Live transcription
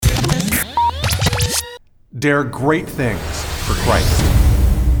Dare great things for Christ.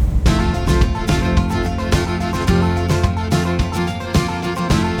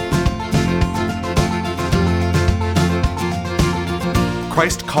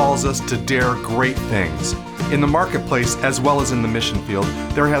 Christ calls us to dare great things. In the marketplace, as well as in the mission field,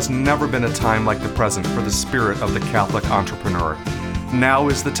 there has never been a time like the present for the spirit of the Catholic entrepreneur. Now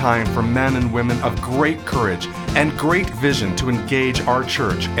is the time for men and women of great courage and great vision to engage our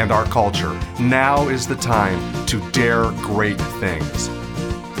church and our culture. Now is the time to dare great things.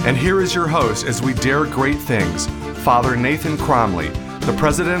 And here is your host as we dare great things, Father Nathan Cromly, the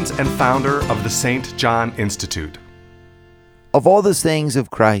president and founder of the St. John Institute. Of all the sayings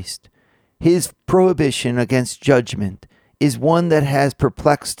of Christ, his prohibition against judgment is one that has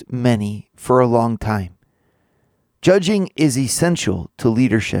perplexed many for a long time. Judging is essential to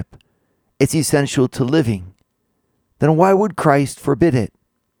leadership. It's essential to living. Then why would Christ forbid it?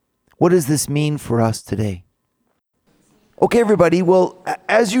 What does this mean for us today? Okay, everybody. Well,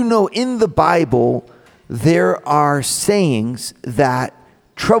 as you know, in the Bible, there are sayings that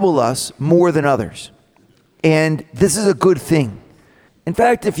trouble us more than others. And this is a good thing. In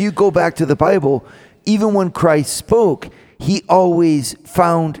fact, if you go back to the Bible, even when Christ spoke, he always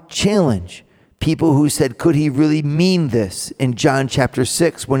found challenge. People who said, could he really mean this? In John chapter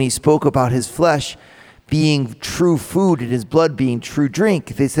 6, when he spoke about his flesh being true food and his blood being true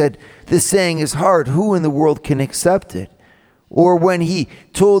drink, they said, this saying is hard. Who in the world can accept it? Or when he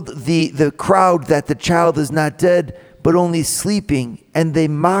told the crowd that the child is not dead, but only sleeping, and they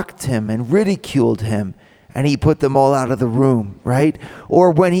mocked him and ridiculed him, and he put them all out of the room, right?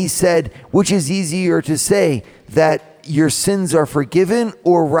 Or when he said, which is easier to say, that your sins are forgiven,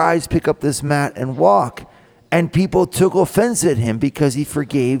 or rise, pick up this mat and walk. And people took offense at him because he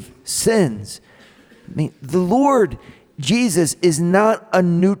forgave sins. I mean, the Lord Jesus is not a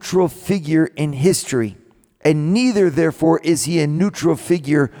neutral figure in history, and neither, therefore, is he a neutral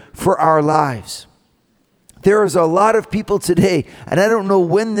figure for our lives. There is a lot of people today, and I don't know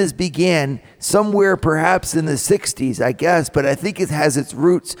when this began, somewhere perhaps in the 60s, I guess, but I think it has its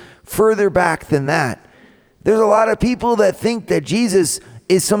roots further back than that. There's a lot of people that think that Jesus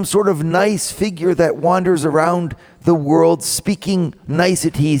is some sort of nice figure that wanders around the world speaking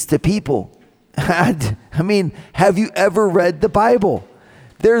niceties to people. And, I mean, have you ever read the Bible?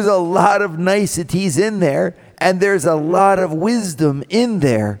 There's a lot of niceties in there, and there's a lot of wisdom in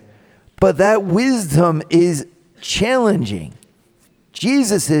there. But that wisdom is challenging.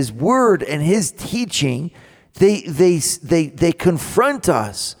 Jesus' word and his teaching, they confront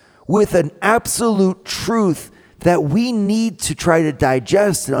us with an absolute truth that we need to try to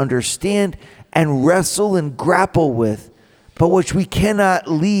digest and understand and wrestle and grapple with, but which we cannot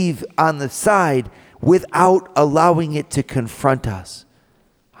leave on the side without allowing it to confront us.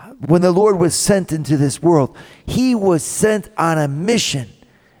 When the Lord was sent into this world, he was sent on a mission.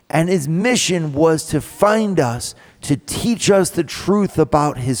 And his mission was to find us, to teach us the truth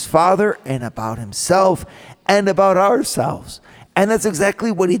about his Father and about himself and about ourselves. And that's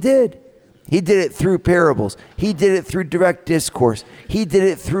exactly what he did. He did it through parables. He did it through direct discourse. He did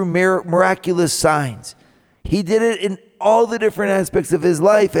it through miraculous signs. He did it in all the different aspects of his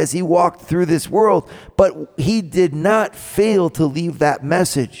life as he walked through this world. But he did not fail to leave that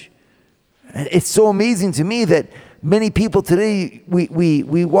message. And it's so amazing to me that many people today,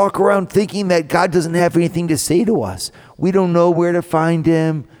 we walk around thinking that God doesn't have anything to say to us. We don't know where to find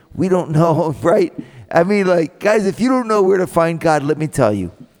him. We don't know, right? I mean, like, guys, if you don't know where to find God, let me tell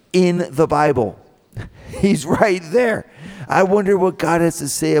you, in the Bible, he's right there. I wonder what God has to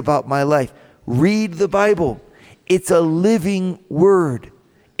say about my life. Read the Bible. It's a living word.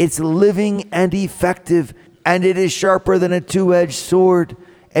 It's living and effective, and it is sharper than a two-edged sword.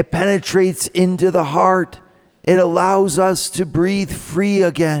 It penetrates into the heart. It allows us to breathe free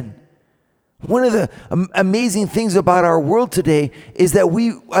again. One of the amazing things about our world today is that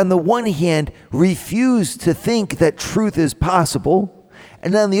we, on the one hand, refuse to think that truth is possible,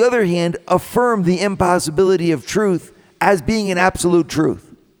 and on the other hand, affirm the impossibility of truth as being an absolute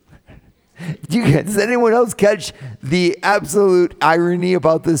truth. Does anyone else catch the absolute irony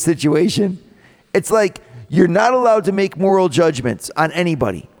about this situation? It's like you're not allowed to make moral judgments on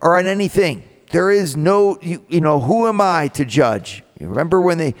anybody or on anything. There is no, who am I to judge? You remember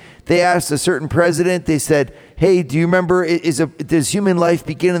when they asked a certain president, they said, hey, do you remember, does human life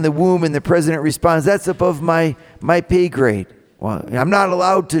begin in the womb? And the president responds, that's above my pay grade. Well, I'm not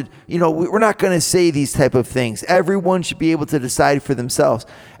allowed to, we're not going to say these type of things. Everyone should be able to decide for themselves.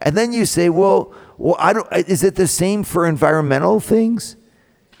 And then you say, well, is it the same for environmental things?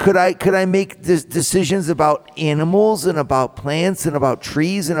 Could I make decisions about animals and about plants and about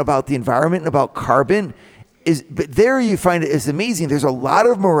trees and about the environment and about carbon but there you find it's amazing. There's a lot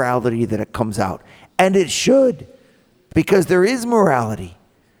of morality that it comes out, and it should, because there is morality.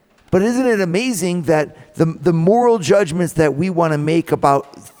 But isn't it amazing that the moral judgments that we want to make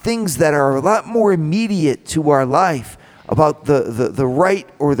about things that are a lot more immediate to our life, about the right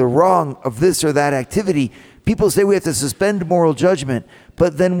or the wrong of this or that activity, people say we have to suspend moral judgment.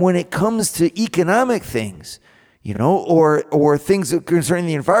 But then when it comes to economic things, or things concerning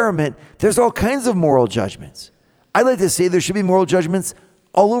the environment, there's all kinds of moral judgments. I like to say there should be moral judgments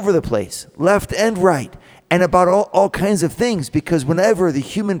all over the place, left and right, and about all kinds of things, because whenever the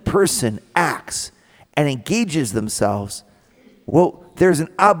human person acts and engages themselves, well, there's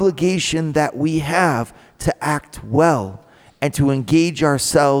an obligation that we have to act well and to engage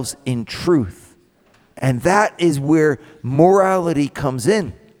ourselves in truth. And that is where morality comes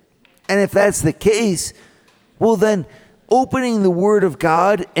in. And if that's the case, well, then opening the Word of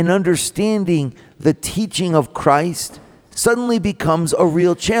God and understanding the teaching of Christ suddenly becomes a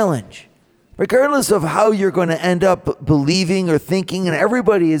real challenge. Regardless of how you're going to end up believing or thinking, and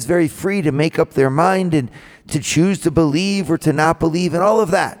everybody is very free to make up their mind and to choose to believe or to not believe and all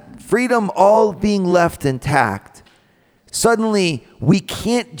of that. Freedom all being left intact. Suddenly, we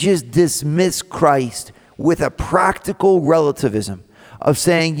can't just dismiss Christ with a practical relativism of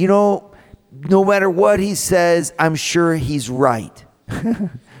saying, no matter what he says, I'm sure he's right.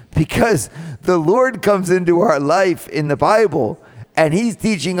 Because the Lord comes into our life in the Bible, and he's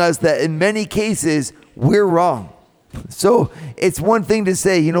teaching us that in many cases, we're wrong. So it's one thing to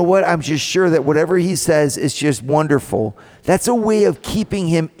say, you know what, I'm just sure that whatever he says is just wonderful. That's a way of keeping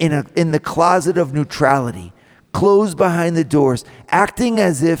him in the closet of neutrality, closed behind the doors, acting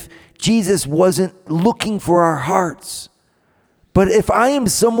as if Jesus wasn't looking for our hearts. But if I am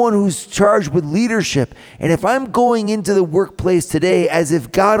someone who's charged with leadership, and if I'm going into the workplace today as if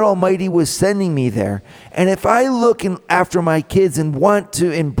God Almighty was sending me there, and if I look after my kids and want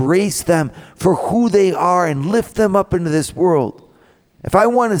to embrace them for who they are and lift them up into this world, if I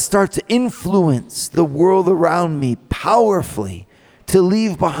want to start to influence the world around me powerfully, to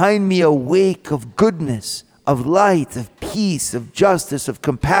leave behind me a wake of goodness, of light, of peace, of justice, of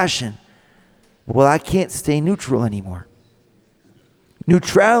compassion, well, I can't stay neutral anymore.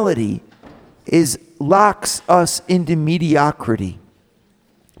 Neutrality locks us into mediocrity,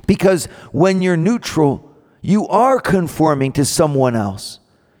 because when you're neutral, you are conforming to someone else.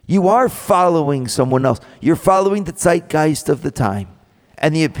 You are following someone else. You're following the zeitgeist of the time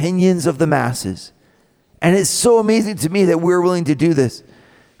and the opinions of the masses. And it's so amazing to me that we're willing to do this,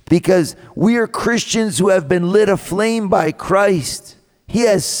 because we are Christians who have been lit aflame by Christ. He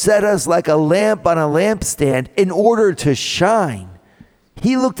has set us like a lamp on a lampstand in order to shine.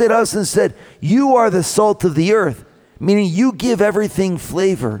 He looked at us and said, you are the salt of the earth, meaning you give everything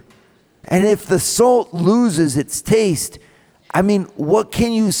flavor. And if the salt loses its taste, what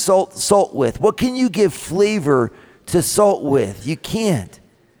can you salt with? What can you give flavor to salt with? You can't.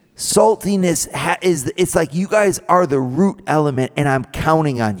 Saltiness it's like you guys are the root element, and I'm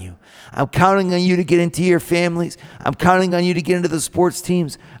counting on you. I'm counting on you to get into your families. I'm counting on you to get into the sports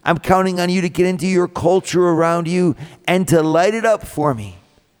teams. I'm counting on you to get into your culture around you and to light it up for me.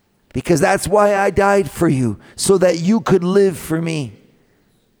 Because that's why I died for you, so that you could live for me.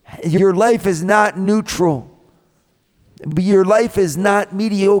 Your life is not neutral. Your life is not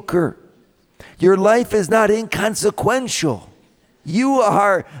mediocre. Your life is not inconsequential. You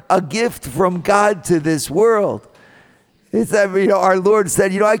are a gift from God to this world. It's that, our Lord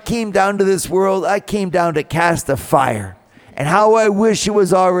said, I came down to this world, I came down to cast a fire. And how I wish it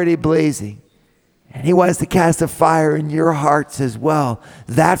was already blazing. And he wants to cast a fire in your hearts as well.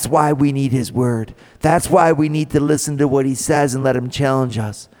 That's why we need his word. That's why we need to listen to what he says and let him challenge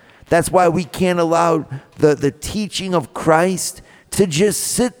us. That's why we can't allow the teaching of Christ to just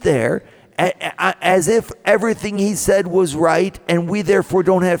sit there as if everything he said was right, and we therefore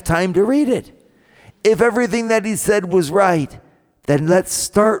don't have time to read it. If everything that he said was right, then let's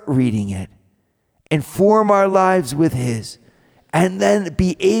start reading it and form our lives with his, and then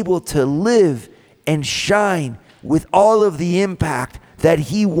be able to live and shine with all of the impact that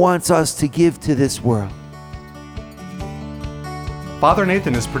he wants us to give to this world. Father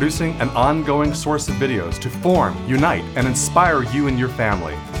Nathan is producing an ongoing source of videos to form, unite, and inspire you and your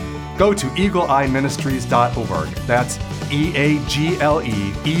family. Go to eagleeyeministries.org. That's EAGLEEYE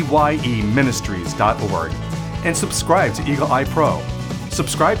ministries.org. And subscribe to Eagle Eye Pro.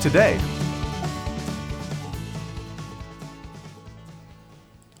 Subscribe today.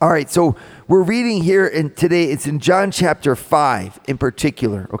 All right, so we're reading here, and today it's in John chapter 5 in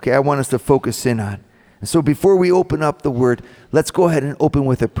particular. Okay, I want us to focus in on. So before we open up the word, let's go ahead and open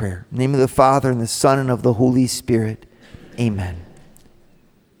with a prayer. In the name of the Father, and the Son, and of the Holy Spirit. Amen.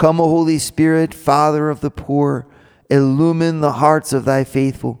 Come, O Holy Spirit, Father of the poor, illumine the hearts of thy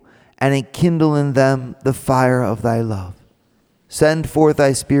faithful, and enkindle in them the fire of thy love. Send forth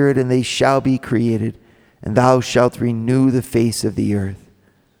thy Spirit, and they shall be created, and thou shalt renew the face of the earth.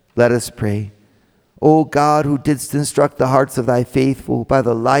 Let us pray. O God, who didst instruct the hearts of thy faithful by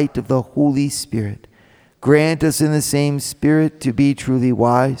the light of the Holy Spirit, grant us in the same Spirit to be truly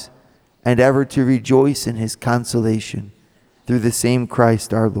wise, and ever to rejoice in his consolation. Through the same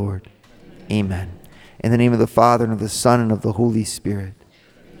Christ our Lord. Amen. In the name of the Father, and of the Son, and of the Holy Spirit.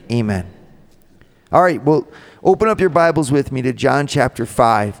 Amen. All right, well, open up your Bibles with me to John chapter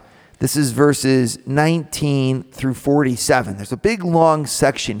 5. This is verses 19 through 47. There's a big, long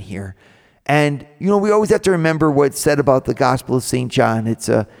section here. And, we always have to remember what's said about the Gospel of St. John. It's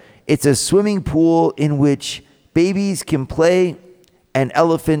a swimming pool in which babies can play and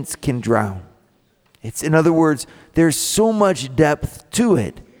elephants can drown. In other words, there's so much depth to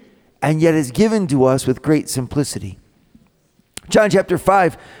it, and yet is given to us with great simplicity. John chapter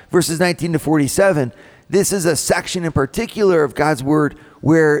 5, verses 19 to 47, this is a section in particular of God's word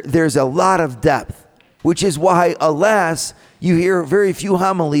where there's a lot of depth, which is why, alas, you hear very few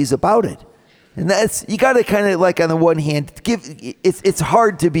homilies about it. And you got to kind of, like, on the one hand, it's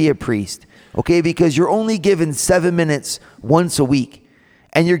hard to be a priest, okay, because you're only given 7 minutes once a week.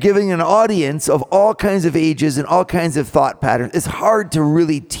 And you're giving an audience of all kinds of ages and all kinds of thought patterns. It's hard to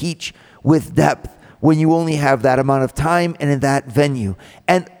really teach with depth when you only have that amount of time and in that venue.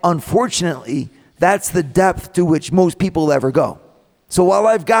 And unfortunately, that's the depth to which most people ever go. So while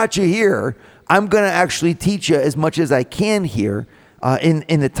I've got you here, I'm going to actually teach you as much as I can here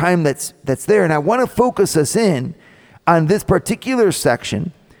in the time that's there. And I want to focus us in on this particular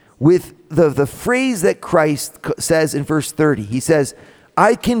section with the phrase that Christ says in verse 30. He says,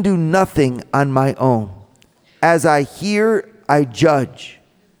 I can do nothing on my own. As I hear, I judge,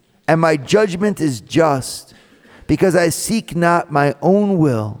 and my judgment is just, because I seek not my own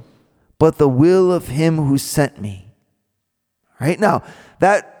will, but the will of him who sent me. Right now,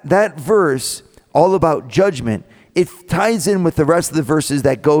 that verse, all about judgment, it ties in with the rest of the verses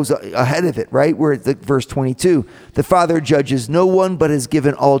that goes ahead of it, right? Where it's verse 22, the Father judges no one, but has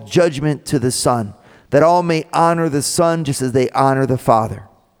given all judgment to the Son, that all may honor the Son just as they honor the Father.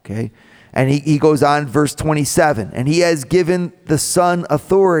 Okay? And he goes on, verse 27, and he has given the Son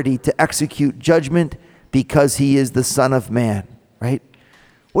authority to execute judgment because he is the Son of Man. Right?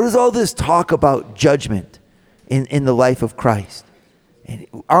 What is all this talk about judgment in the life of Christ? And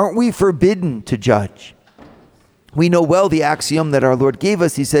aren't we forbidden to judge? We know well the axiom that our Lord gave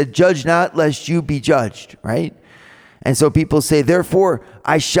us. He said, judge not lest you be judged. Right? And so people say, therefore,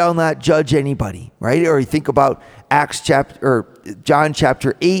 I shall not judge anybody, right? Or you think about John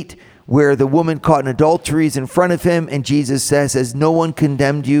chapter 8, where the woman caught in adultery is in front of him, and Jesus says, has no one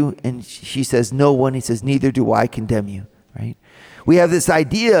condemned you? And she says, no one. He says, neither do I condemn you, right? We have this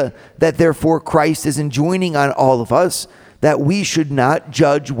idea that therefore Christ is enjoining on all of us that we should not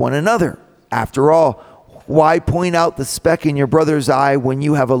judge one another. After all, why point out the speck in your brother's eye when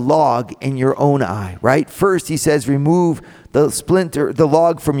you have a log in your own eye, right? First, he says, remove the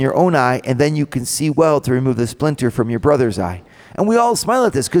log from your own eye, and then you can see well to remove the splinter from your brother's eye. And we all smile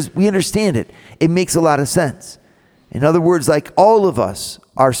at this because we understand it. It makes a lot of sense. In other words, like, all of us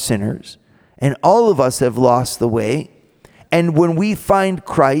are sinners, and all of us have lost the way. And when we find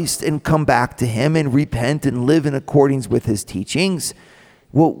Christ and come back to him and repent and live in accordance with his teachings,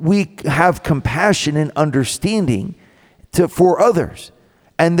 well, we have compassion and understanding for others.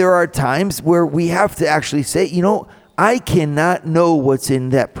 And there are times where we have to actually say, I cannot know what's in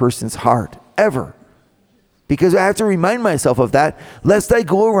that person's heart, ever. Because I have to remind myself of that, lest I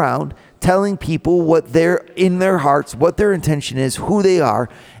go around telling people what they're in their hearts, what their intention is, who they are,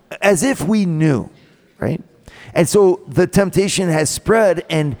 as if we knew, right? And so the temptation has spread,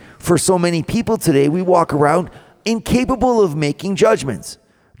 and for so many people today, we walk around incapable of making judgments.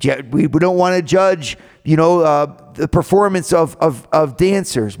 We don't want to judge, the performance of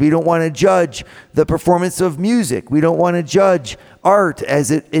dancers. We don't want to judge the performance of music. We don't want to judge art as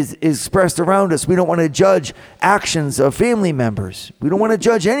it is expressed around us. We don't want to judge actions of family members. We don't want to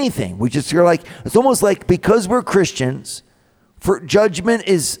judge anything. We just feel like, it's almost like because we're Christians, judgment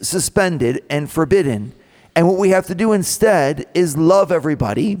is suspended and forbidden. And what we have to do instead is love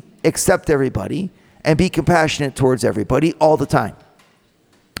everybody, accept everybody, and be compassionate towards everybody all the time.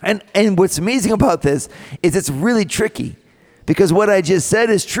 And what's amazing about this is it's really tricky, because what I just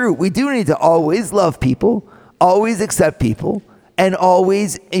said is true. We do need to always love people, always accept people, and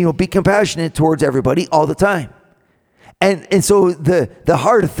always, be compassionate towards everybody all the time. And so the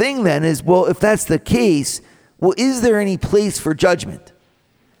hard thing then is, well, if that's the case, well, is there any place for judgment?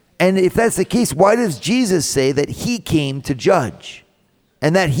 And if that's the case, why does Jesus say that he came to judge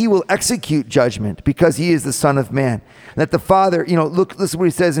and that he will execute judgment because he is the Son of Man? That the Father, listen what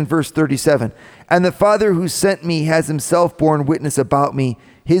he says in verse 37. And the Father who sent me has himself borne witness about me.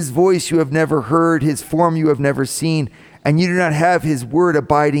 His voice you have never heard, his form you have never seen, and you do not have his word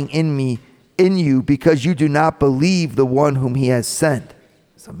abiding in you, because you do not believe the one whom he has sent.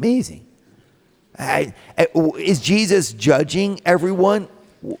 It's amazing. Is Jesus judging everyone?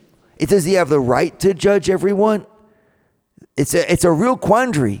 Does he have the right to judge everyone? It's a real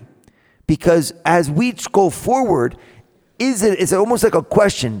quandary, because as we go forward, it's almost like a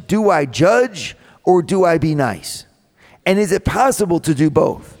question: do I judge or do I be nice? And is it possible to do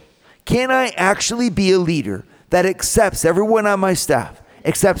both? Can I actually be a leader that accepts everyone on my staff,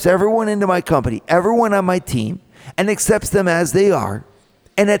 accepts everyone into my company, everyone on my team, and accepts them as they are,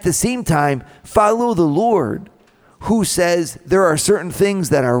 and at the same time follow the Lord, who says there are certain things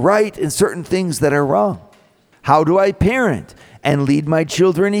that are right and certain things that are wrong? How do I parent and lead my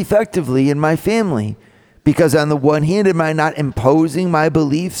children effectively in my family? Because on the one hand, am I not imposing my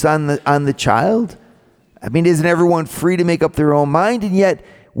beliefs on the child? I mean, isn't everyone free to make up their own mind? And yet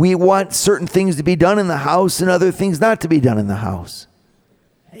we want certain things to be done in the house and other things not to be done in the house.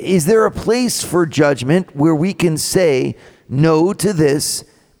 Is there a place for judgment where we can say no to this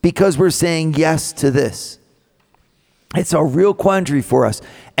because we're saying yes to this? It's a real quandary for us.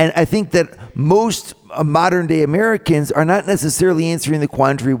 And I think that most modern day Americans are not necessarily answering the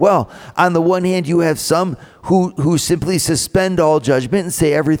quandary well. On the one hand, you have some who simply suspend all judgment and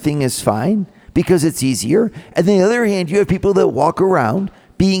say everything is fine because it's easier. And on the other hand, you have people that walk around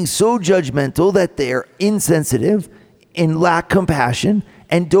being so judgmental that they're insensitive and lack compassion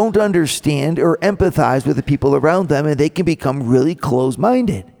and don't understand or empathize with the people around them, and they can become really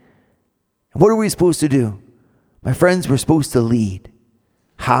closed-minded. What are we supposed to do? My friends, we're supposed to lead.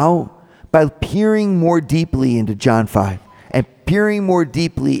 How? By peering more deeply into John 5 and peering more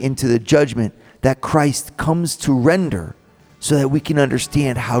deeply into the judgment that Christ comes to render so that we can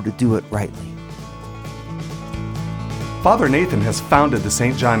understand how to do it rightly. Father Nathan has founded the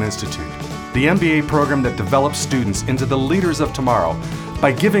St. John Institute, the MBA program that develops students into the leaders of tomorrow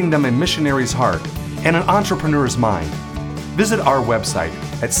by giving them a missionary's heart and an entrepreneur's mind. Visit our website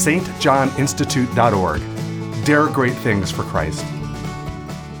at stjohninstitute.org. Dare great things for Christ.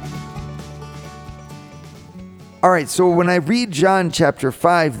 All right, so when I read John chapter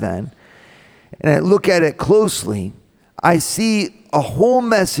 5 then, and I look at it closely, I see a whole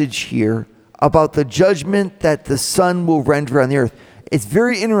message here about the judgment that the Son will render on the earth. It's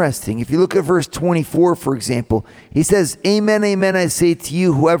very interesting. If you look at verse 24, for example, he says, Amen, amen, I say to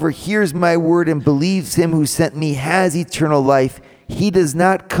you, whoever hears my word and believes him who sent me has eternal life. He does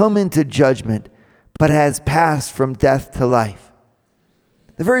not come into judgment, but has passed from death to life.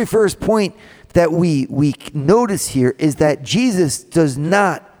 The very first point that we notice here is that Jesus does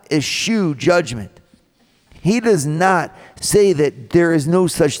not eschew judgment. He does not say that there is no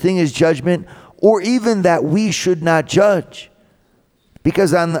such thing as judgment, or even that we should not judge.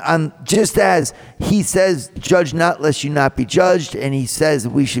 Because on just as he says, judge not lest you not be judged, and he says that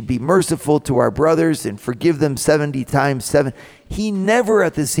we should be merciful to our brothers and forgive them 70 times 7, he never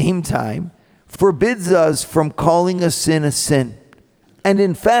at the same time forbids us from calling a sin a sin. And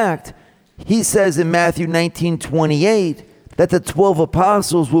in fact, he says in Matthew 19:28 that the 12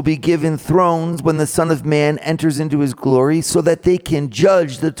 apostles will be given thrones when the Son of Man enters into his glory, so that they can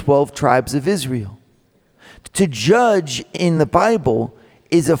judge the 12 tribes of Israel. To judge in the Bible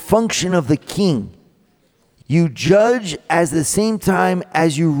is a function of the king. You judge at the same time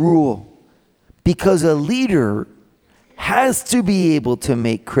as you rule, because a leader has to be able to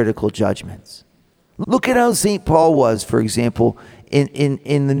make critical judgments. Look at how St. Paul was, for example,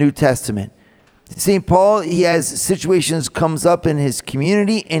 in the New Testament. St. Paul, he has situations comes up in his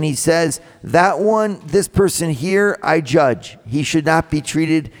community, and he says, this person here, I judge. He should not be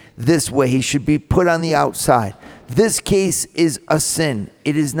treated this way. He should be put on the outside. This case is a sin.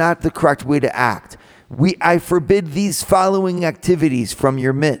 It is not the correct way to act. I forbid these following activities from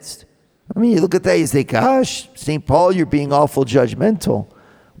your midst. I mean, you look at that, you say, gosh, St. Paul, you're being awful judgmental.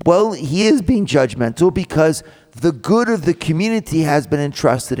 Well, he is being judgmental because the good of the community has been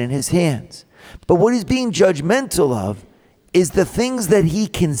entrusted in his hands. But what he's being judgmental of is the things that he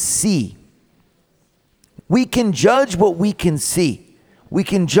can see. We can judge what we can see. We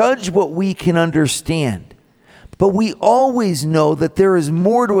can judge what we can understand. But we always know that there is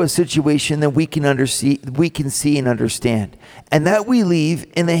more to a situation than we can see and understand. And that we leave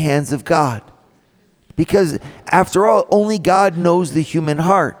in the hands of God. Because after all, only God knows the human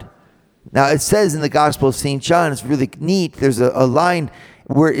heart. Now it says in the Gospel of St. John, it's really neat. There's a line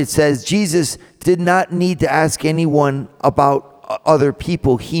where it says Jesus did not need to ask anyone about other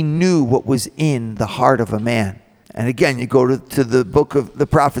people. He knew what was in the heart of a man. And again, you go to the book of the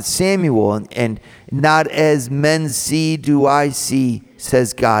prophet Samuel, and not as men see do I see,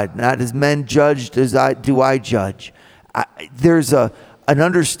 says God. Not as men judge do I judge. There's an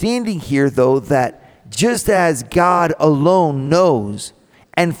understanding here, though, that just as God alone knows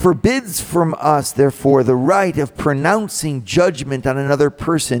and forbids from us, therefore, the right of pronouncing judgment on another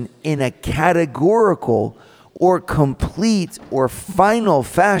person in a categorical or complete or final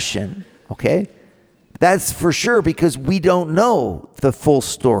fashion, okay? That's for sure, because we don't know the full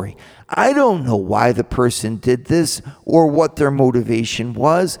story. I don't know why the person did this or what their motivation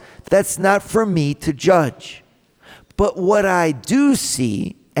was. That's not for me to judge. But what I do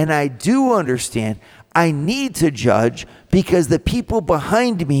see and I do understand, I need to judge because the people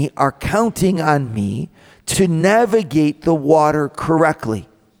behind me are counting on me to navigate the water correctly.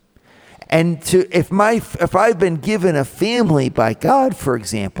 And if I've been given a family by God, for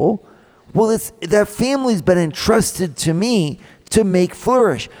example, well, that family's been entrusted to me to make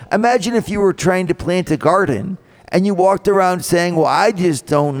flourish. Imagine if you were trying to plant a garden and you walked around saying, well, I just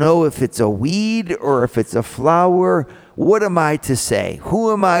don't know if it's a weed or if it's a flower. What am I to say?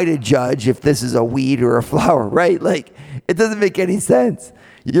 Who am I to judge if this is a weed or a flower, right? Like, it doesn't make any sense.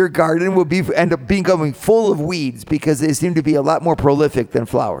 Your garden will end up becoming full of weeds because they seem to be a lot more prolific than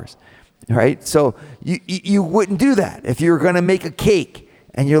flowers, right? So you wouldn't do that. If you were going to make a cake,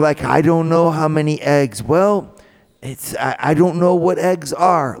 and you're like, I don't know how many eggs. Well, I don't know what eggs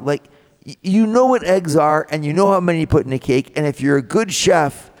are. Like, you know what eggs are, and you know how many you put in a cake. And if you're a good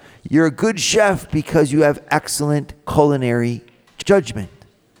chef, you're a good chef because you have excellent culinary judgment.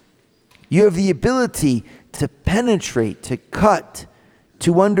 You have the ability to penetrate, to cut,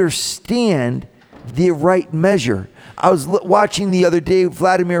 to understand the right measure. I was watching the other day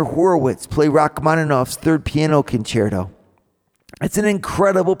Vladimir Horowitz play Rachmaninoff's Third Piano Concerto. It's an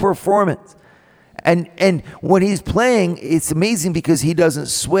incredible performance. And when he's playing, it's amazing because he doesn't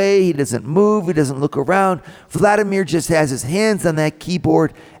sway, he doesn't move, he doesn't look around. Vladimir just has his hands on that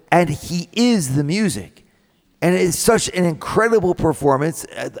keyboard, and he is the music. And it's such an incredible performance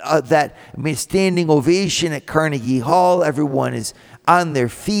standing ovation at Carnegie Hall. Everyone is on their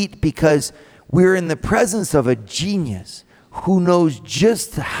feet because we're in the presence of a genius who knows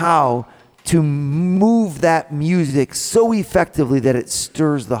just how to move that music so effectively that it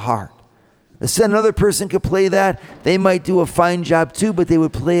stirs the heart. Another person could play that. They might do a fine job too, but they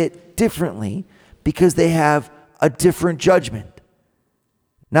would play it differently because they have a different judgment.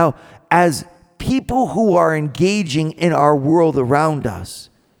 Now, as people who are engaging in our world around us,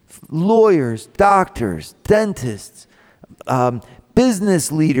 lawyers, doctors, dentists,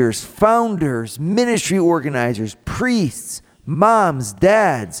 business leaders, founders, ministry organizers, priests, moms,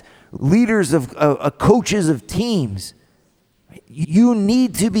 dads, leaders of coaches of teams, you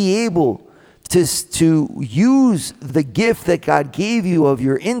need to be able to use the gift that God gave you of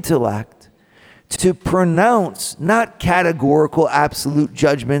your intellect to pronounce not categorical absolute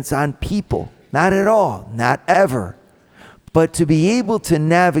judgments on people, not at all, not ever, but to be able to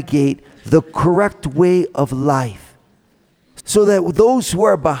navigate the correct way of life so that those who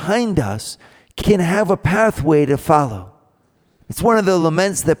are behind us can have a pathway to follow. It's one of the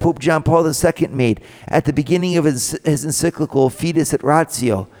laments that Pope John Paul II made at the beginning of his encyclical Fides et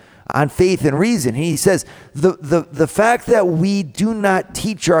Ratio on faith and reason. He says, the fact that we do not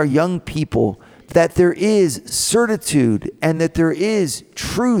teach our young people that there is certitude and that there is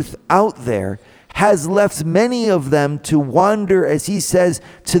truth out there has left many of them to wander, as he says,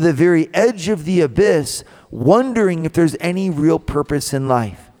 to the very edge of the abyss, wondering if there's any real purpose in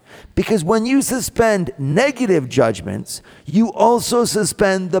life. Because when you suspend negative judgments, you also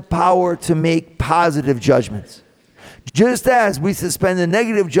suspend the power to make positive judgments. Just as we suspend the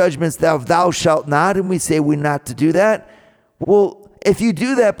negative judgments, thou shalt not, and we say we're not to do that. Well, if you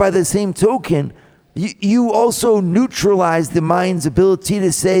do that by the same token, you also neutralize the mind's ability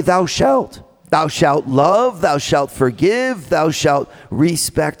to say thou shalt. Thou shalt love, thou shalt forgive, thou shalt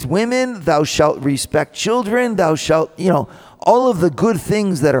respect women, thou shalt respect children, thou shalt, all of the good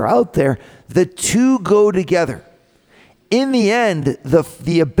things that are out there. The two go together. In the end,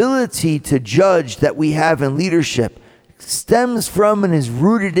 the ability to judge that we have in leadership stems from and is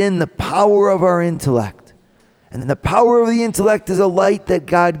rooted in the power of our intellect. And the power of the intellect is a light that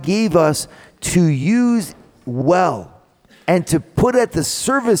God gave us to use well and to put at the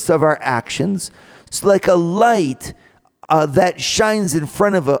service of our actions. It's like a light that shines in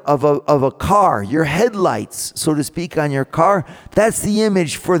front of a car, your headlights, so to speak, on your car. That's the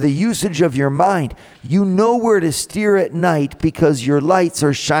image for the usage of your mind. You know where to steer at night because your lights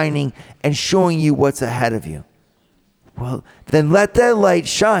are shining and showing you what's ahead of you. Well, then let that light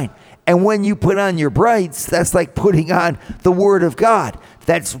shine. And when you put on your brights, that's like putting on the Word of God.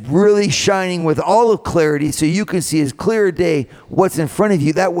 That's really shining with all of clarity so you can see as clear a day what's in front of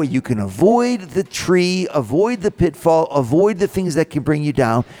you. That way you can avoid the tree, avoid the pitfall, avoid the things that can bring you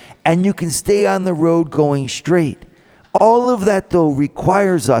down, and you can stay on the road going straight. All of that, though,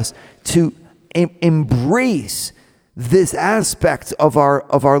 requires us to embrace this aspect of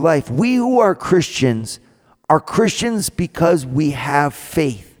our life. We who are Christians because we have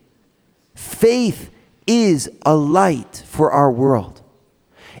faith. Faith is a light for our world.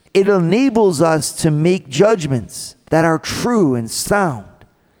 It enables us to make judgments that are true and sound.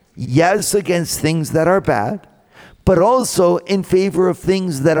 Yes, against things that are bad, but also in favor of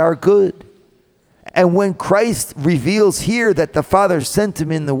things that are good. And when Christ reveals here that the Father sent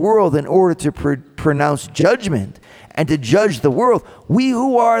him in the world in order to pronounce judgment and to judge the world, we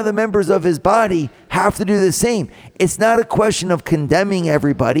who are the members of his body have to do the same. It's not a question of condemning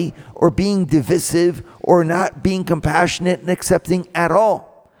everybody or being divisive or not being compassionate and accepting at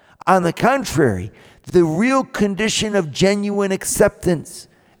all. On the contrary, the real condition of genuine acceptance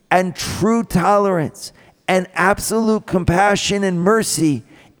and true tolerance and absolute compassion and mercy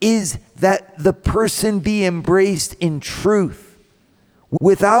is that the person be embraced in truth.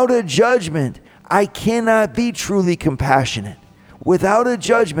 Without a judgment, I cannot be truly compassionate. Without a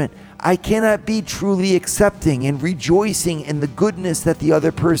judgment, I cannot be truly accepting and rejoicing in the goodness that the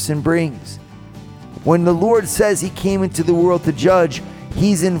other person brings. When the Lord says he came into the world to judge,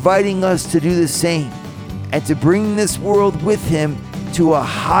 he's inviting us to do the same and to bring this world with him to a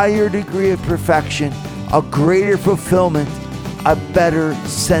higher degree of perfection, a greater fulfillment, a better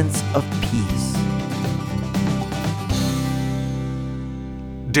sense of peace.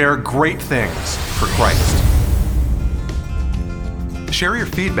 Dare great things for Christ. Share your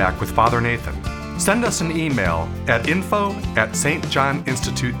feedback with Father Nathan. Send us an email at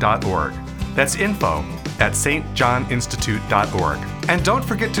info@stjohninstitute.org. That's info@stjohninstitute.org. And don't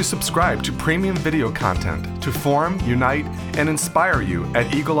forget to subscribe to premium video content to form, unite, and inspire you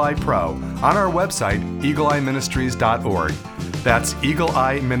at Eagle Eye Pro on our website, eagleeyeministries.org. That's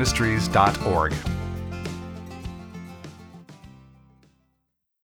eagleeyeministries.org.